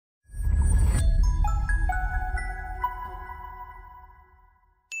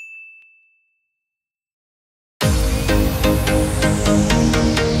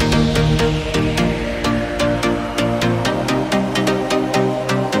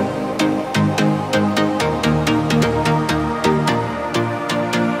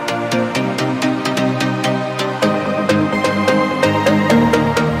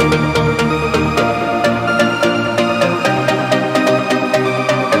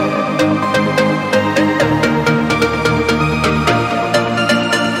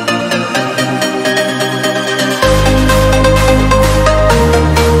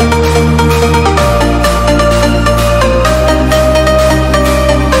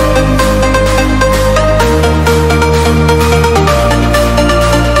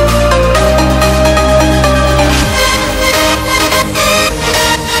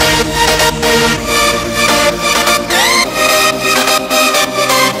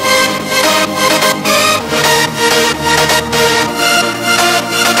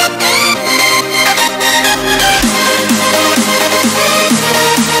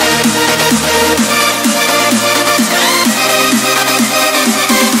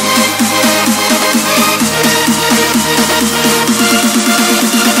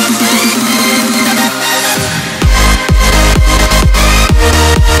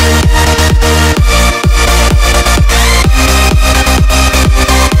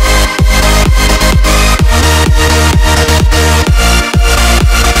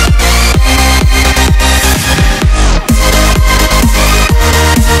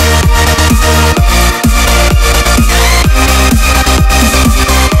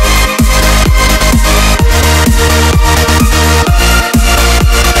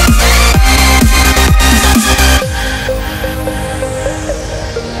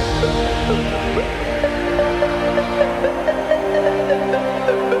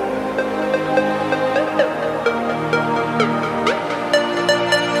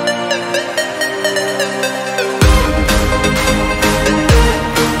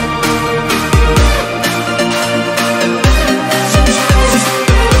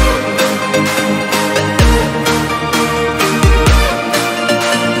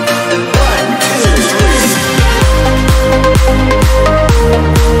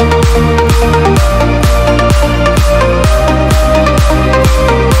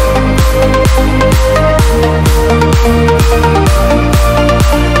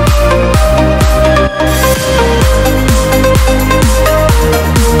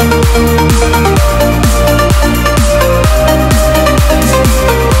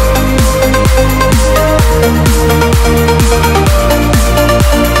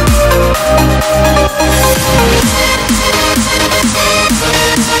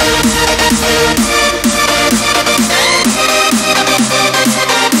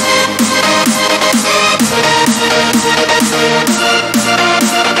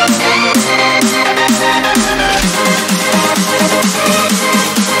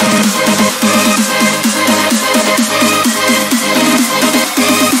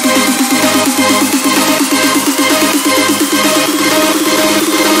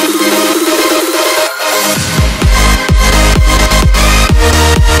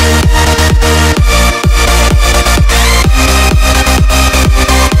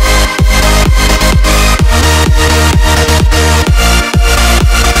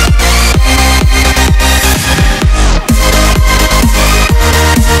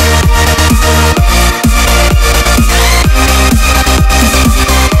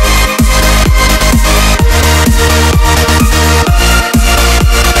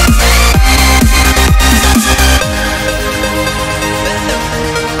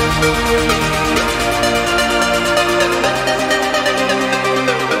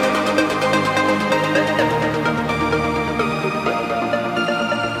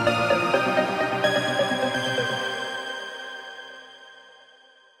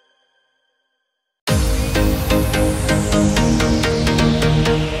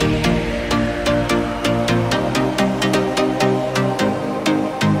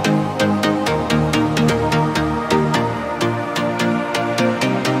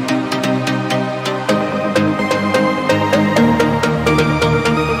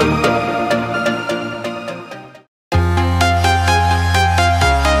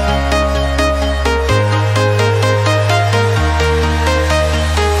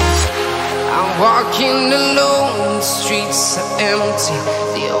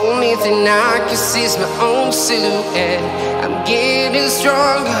The only thing I can see is my own silhouette. I'm getting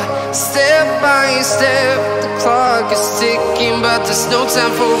stronger, step by step. The clock is ticking, but there's no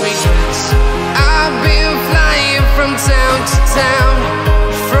time for regrets. I've been flying from town to town,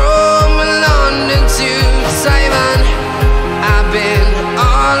 from London to Taiwan. I've been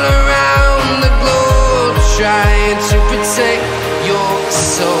all around the globe, trying to protect your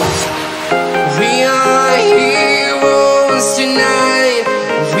soul. We are heroes tonight.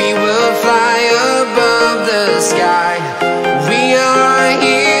 We will fly above the sky. We are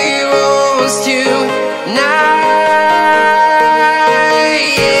heroes tonight.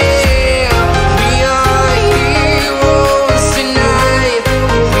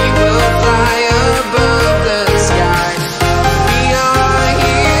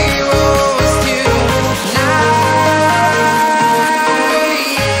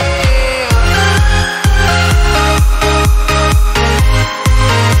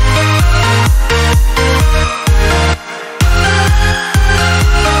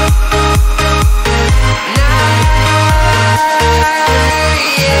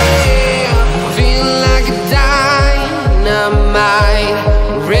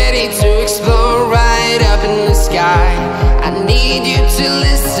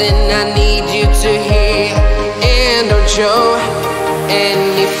 Show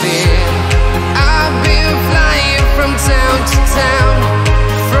any fear. I've been flying from town to town,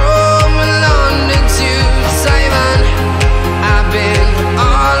 from London to Taiwan. I've been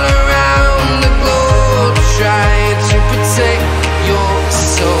all around the globe, trying to protect your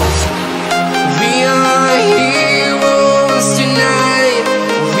soul. We are heroes tonight.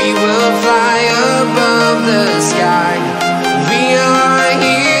 We will fly above the sky. We are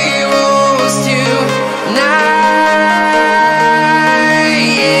heroes tonight.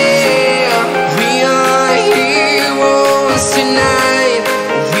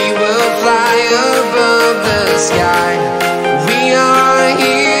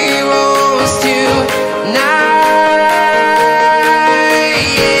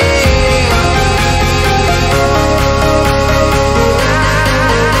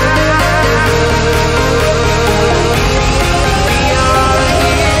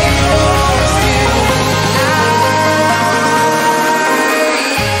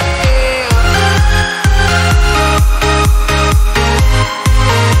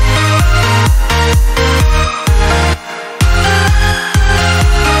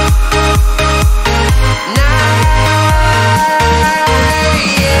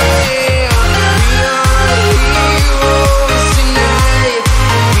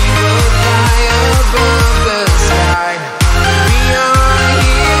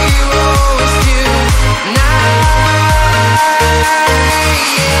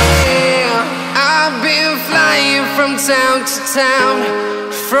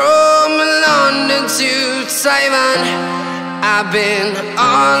 I've been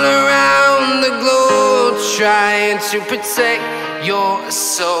all around the globe, trying to protect your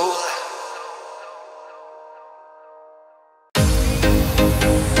soul.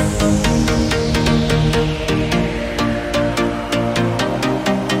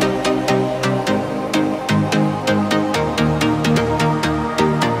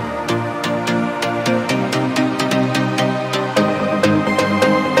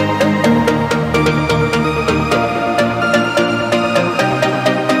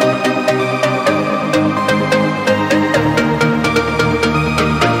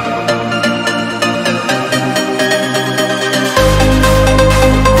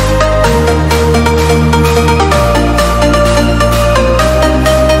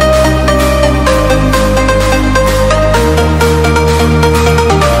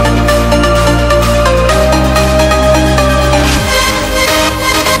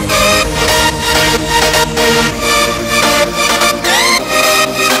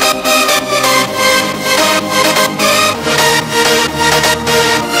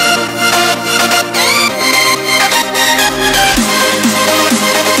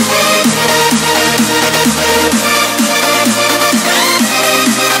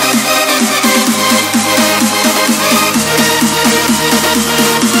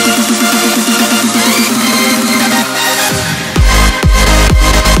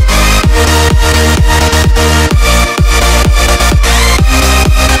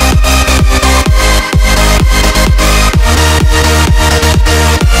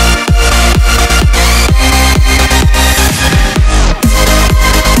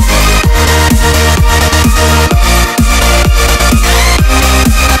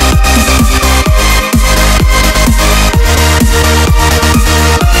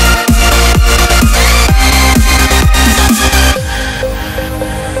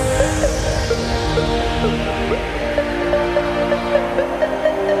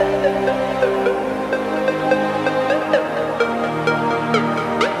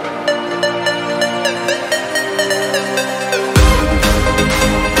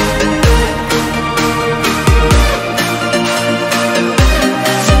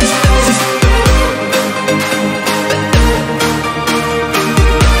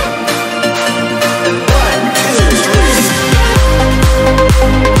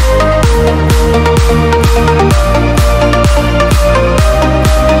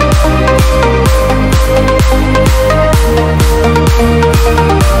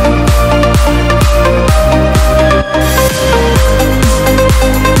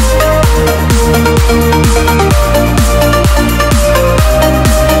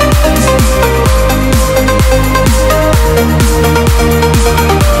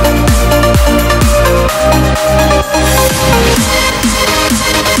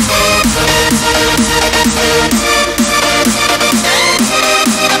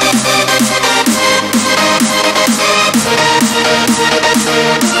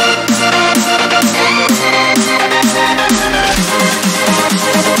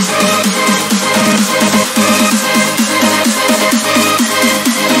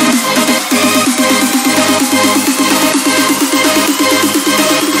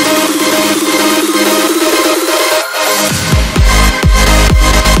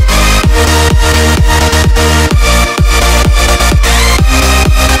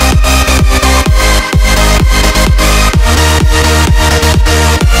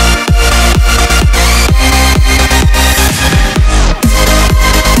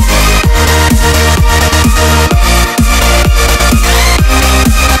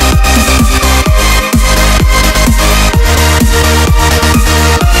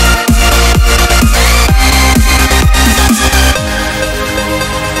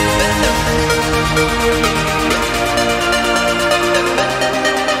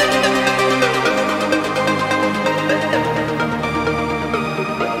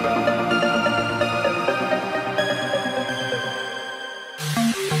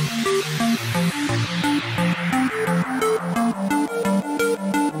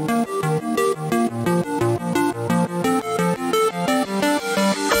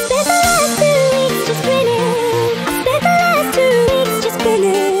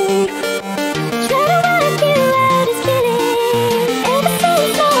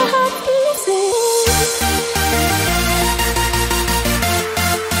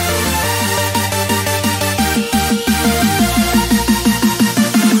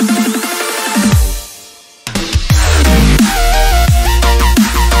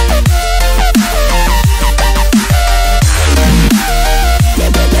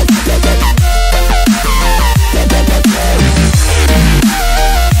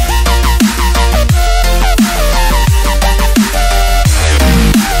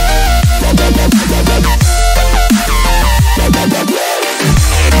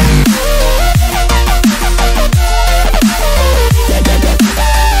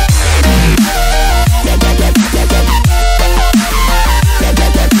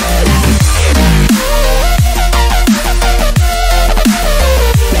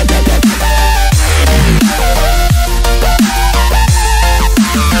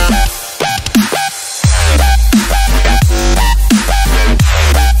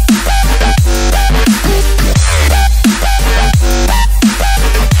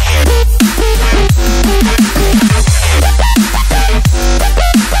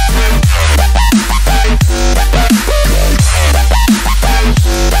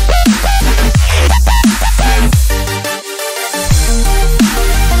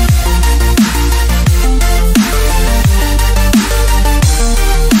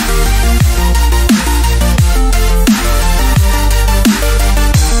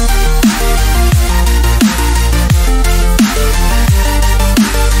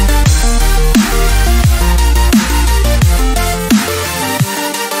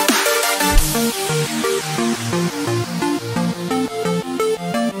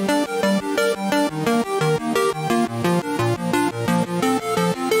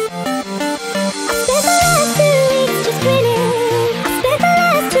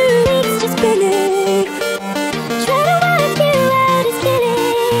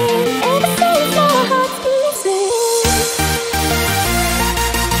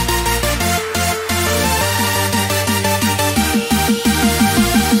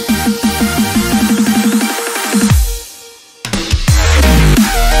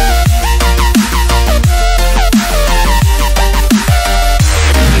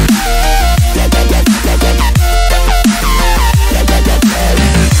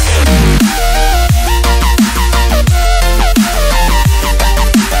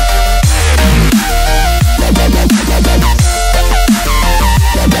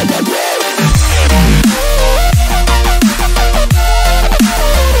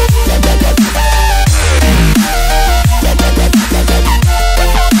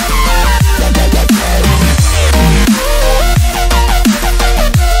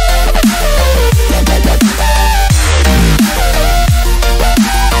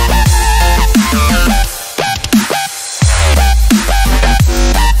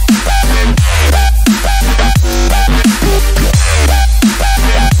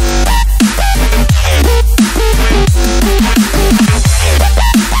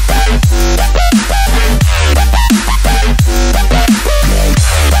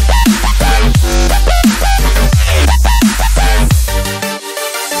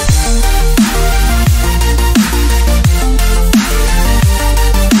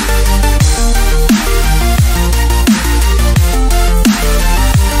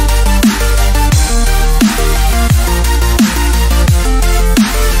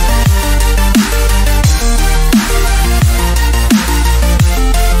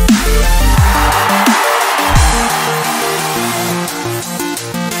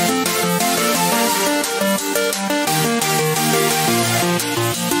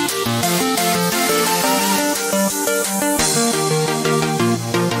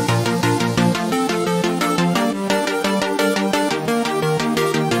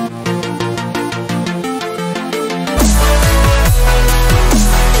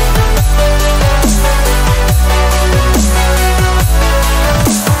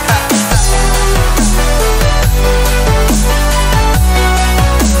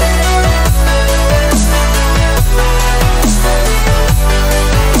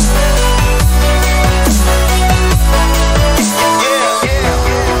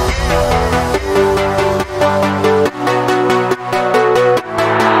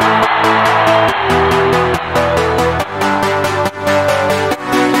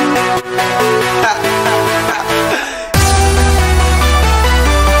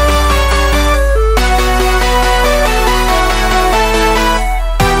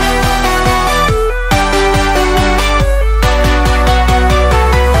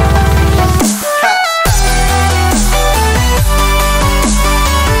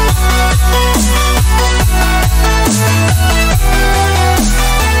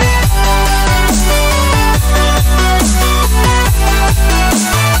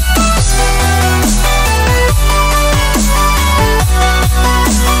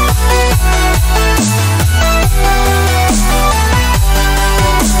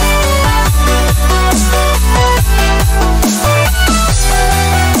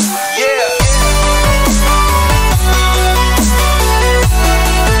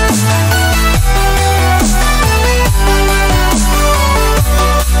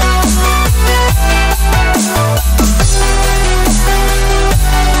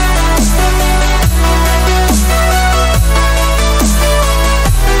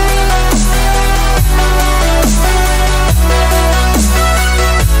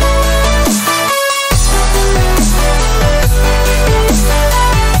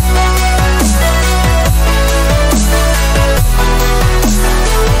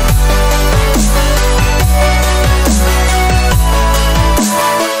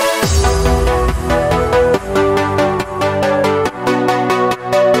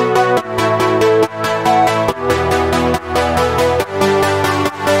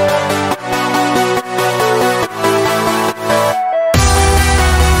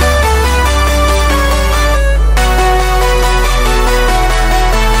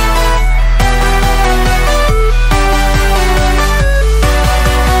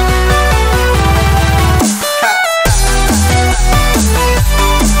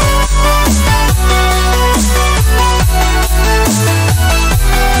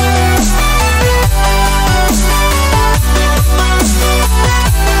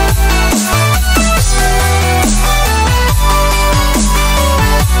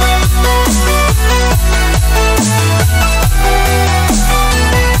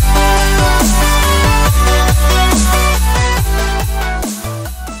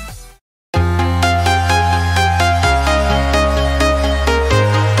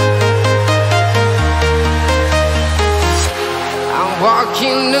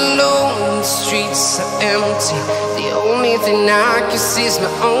 see's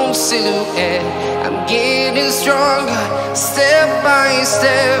my own silhouette. I'm getting stronger, step by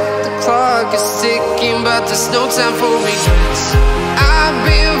step. The clock is ticking, but there's no time for regrets. I've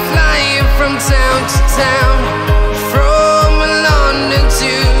been flying from town to town, from London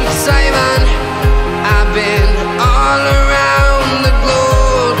to Taiwan. I've been all around the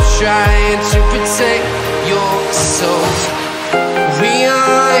globe, trying to protect your soul. We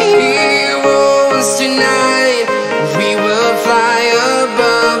are heroes tonight. We will fly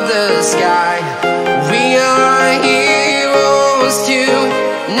above the sky. We are heroes tonight.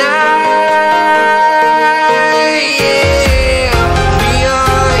 Yeah. We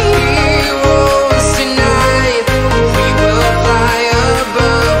are heroes tonight. We will fly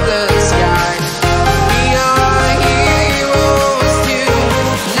above the sky. We are heroes tonight.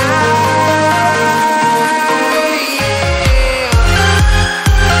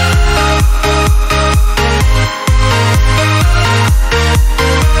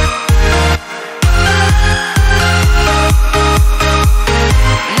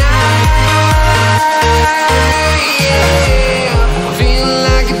 Feeling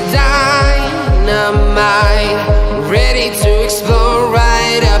like a dynamite, ready to explode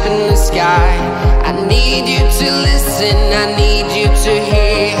right up in the sky. I need you to listen, I need you to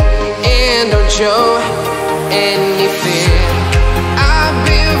hear, and don't show any fear. I've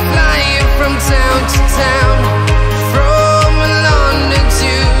been flying from town to town, from London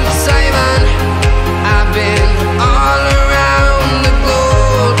to Taiwan. I've been all around the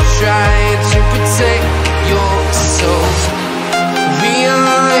globe, trying to protect your soul. We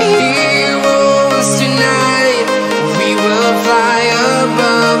are heroes tonight. We will fly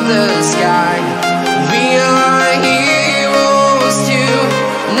above the sky. We are heroes tonight.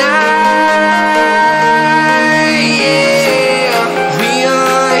 Yeah. We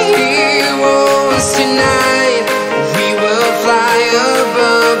are heroes tonight. We will fly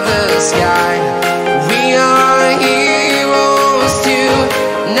above the sky.